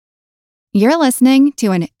You're listening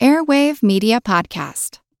to an Airwave Media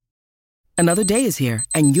Podcast. Another day is here,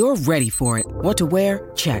 and you're ready for it. What to wear?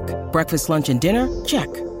 Check. Breakfast, lunch, and dinner? Check.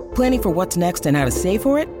 Planning for what's next and how to save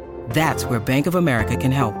for it? That's where Bank of America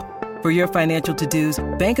can help. For your financial to-dos,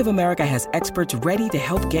 Bank of America has experts ready to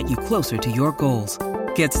help get you closer to your goals.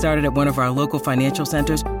 Get started at one of our local financial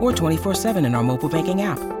centers or 24/7 in our mobile banking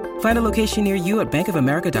app. Find a location near you at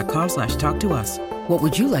bankofamerica.com/talktous. What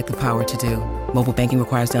would you like the power to do? Mobile banking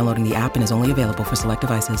requires downloading the app and is only available for select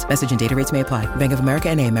devices. Message and data rates may apply. Bank of America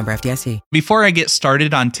N.A., member FDIC. Before I get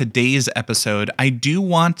started on today's episode, I do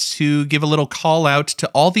want to give a little call out to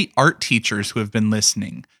all the art teachers who have been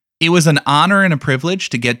listening. It was an honor and a privilege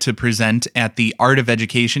to get to present at the Art of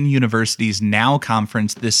Education University's Now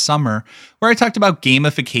conference this summer, where I talked about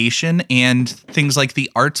gamification and things like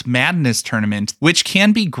the Arts Madness tournament, which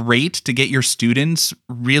can be great to get your students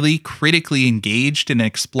really critically engaged in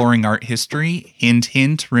exploring art history. Hint,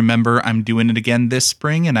 hint, remember, I'm doing it again this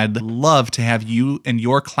spring, and I'd love to have you and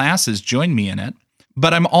your classes join me in it.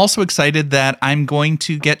 But I'm also excited that I'm going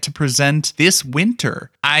to get to present this winter.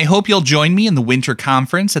 I hope you'll join me in the winter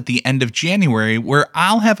conference at the end of January, where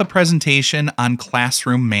I'll have a presentation on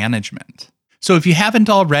classroom management. So if you haven't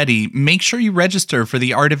already, make sure you register for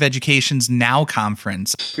the Art of Education's Now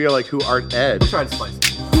conference. I feel like who art ed? Try to slice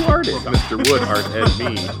it. Who art ed? Mr. Wood art ed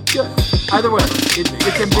me. Yeah. Either way, it's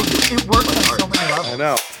ambiguous. It works on so many levels. I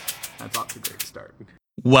know. That's off to a great start.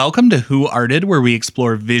 Welcome to Who Arted, where we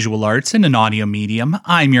explore visual arts in an audio medium.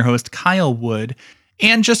 I'm your host, Kyle Wood.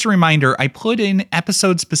 And just a reminder, I put in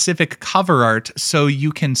episode-specific cover art so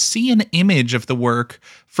you can see an image of the work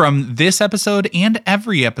from this episode and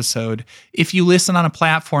every episode if you listen on a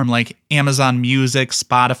platform like Amazon Music,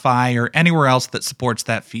 Spotify, or anywhere else that supports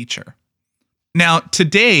that feature. Now,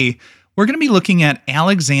 today, we're going to be looking at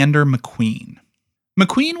Alexander McQueen.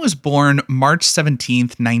 McQueen was born March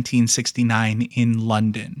 17th, 1969 in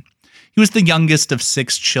London. He was the youngest of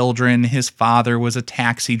 6 children. His father was a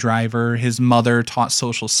taxi driver. His mother taught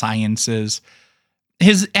social sciences.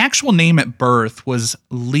 His actual name at birth was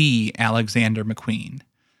Lee Alexander McQueen.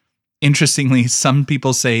 Interestingly, some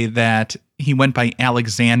people say that he went by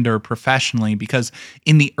Alexander professionally because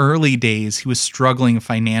in the early days he was struggling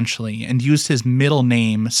financially and used his middle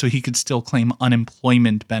name so he could still claim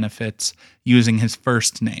unemployment benefits using his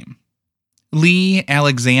first name. Lee,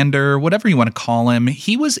 Alexander, whatever you want to call him,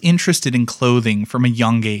 he was interested in clothing from a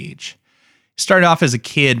young age. He started off as a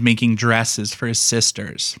kid making dresses for his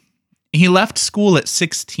sisters. He left school at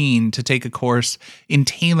 16 to take a course in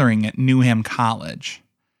tailoring at Newham College.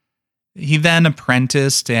 He then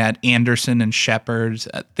apprenticed at Anderson and Shepherd's.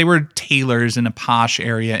 They were tailors in a posh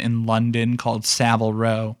area in London called Savile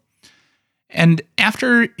Row. And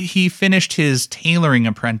after he finished his tailoring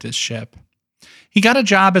apprenticeship, he got a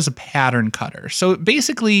job as a pattern cutter. So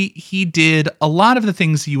basically, he did a lot of the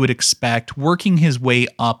things you would expect, working his way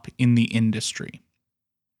up in the industry.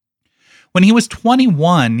 When he was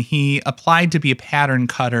 21, he applied to be a pattern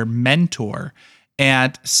cutter mentor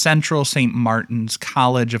at Central St. Martin's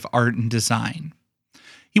College of Art and Design.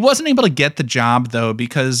 He wasn't able to get the job, though,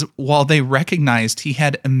 because while they recognized he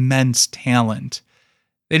had immense talent,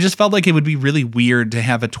 they just felt like it would be really weird to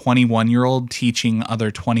have a 21-year-old teaching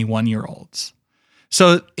other 21-year-olds.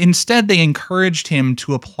 So instead, they encouraged him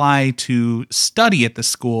to apply to study at the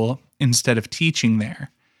school instead of teaching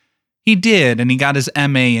there. He did, and he got his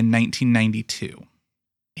MA in 1992.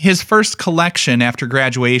 His first collection after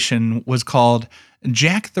graduation was called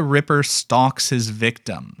Jack the Ripper Stalks His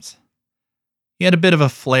Victims. He had a bit of a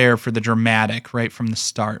flair for the dramatic right from the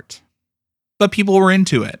start. But people were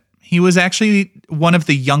into it. He was actually one of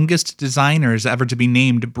the youngest designers ever to be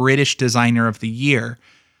named British Designer of the Year,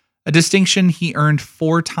 a distinction he earned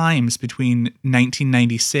 4 times between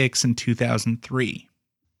 1996 and 2003.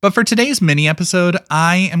 But for today's mini-episode,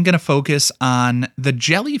 I am going to focus on the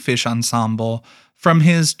Jellyfish Ensemble from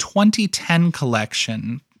his 2010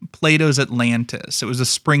 collection, Plato's Atlantis. It was a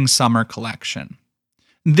spring-summer collection.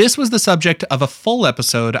 This was the subject of a full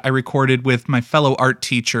episode I recorded with my fellow art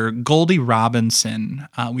teacher, Goldie Robinson.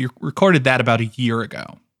 We recorded that about a year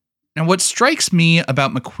ago. Now, what strikes me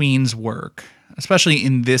about McQueen's work, especially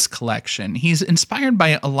in this collection, he's inspired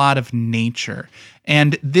by a lot of nature.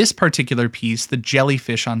 And this particular piece, the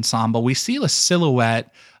Jellyfish Ensemble, we see a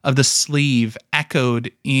silhouette of the sleeve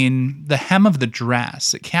echoed in the hem of the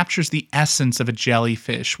dress. It captures the essence of a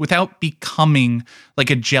jellyfish without becoming like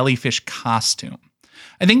a jellyfish costume.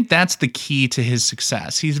 I think that's the key to his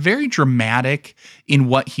success. He's very dramatic in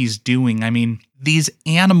what he's doing. I mean, these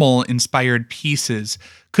animal-inspired pieces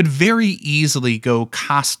could very easily go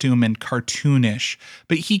costume and cartoonish,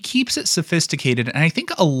 but he keeps it sophisticated, and I think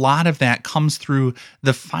a lot of that comes through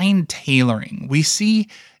the fine tailoring. We see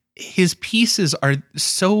his pieces are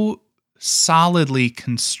so solidly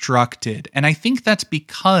constructed, and I think that's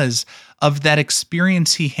because of that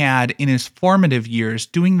experience he had in his formative years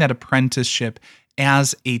doing that apprenticeship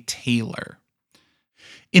as a tailor.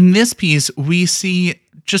 In this piece, we see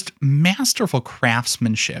just masterful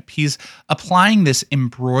craftsmanship. He's applying this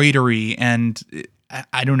embroidery and,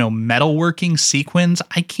 I don't know, metalworking sequins.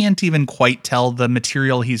 I can't even quite tell the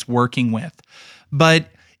material he's working with, but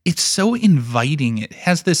it's so inviting. It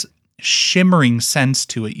has this shimmering sense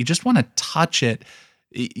to it. You just want to touch it.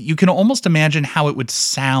 You can almost imagine how it would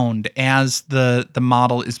sound as the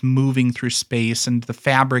model is moving through space and the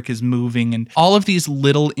fabric is moving, and all of these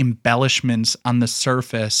little embellishments on the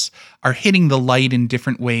surface are hitting the light in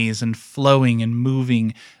different ways and flowing and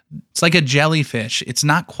moving. It's like a jellyfish. It's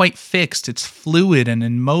not quite fixed. It's fluid and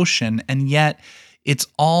in motion, and yet it's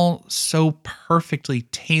all so perfectly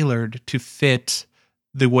tailored to fit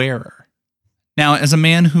the wearer. Now, as a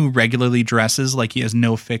man who regularly dresses like he has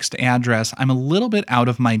no fixed address, I'm a little bit out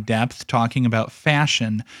of my depth talking about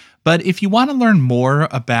fashion, but if you want to learn more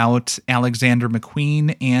about Alexander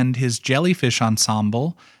McQueen and his jellyfish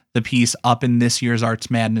ensemble, the piece up in this year's Arts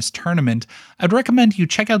Madness tournament, I'd recommend you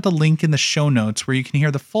check out the link in the show notes where you can hear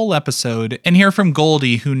the full episode and hear from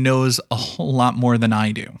Goldie, who knows a whole lot more than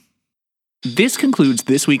I do. This concludes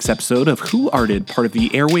this week's episode of Who Arted, part of the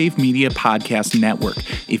Airwave Media Podcast Network.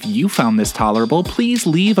 If you found this tolerable, please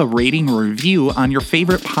leave a rating or review on your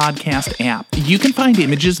favorite podcast app. You can find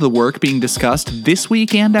images of the work being discussed this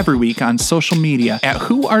week and every week on social media at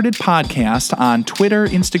Who Arted Podcast on Twitter,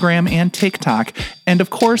 Instagram, and TikTok, and of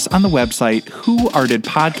course on the website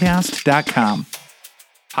whoartedpodcast.com.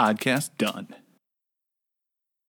 Podcast done.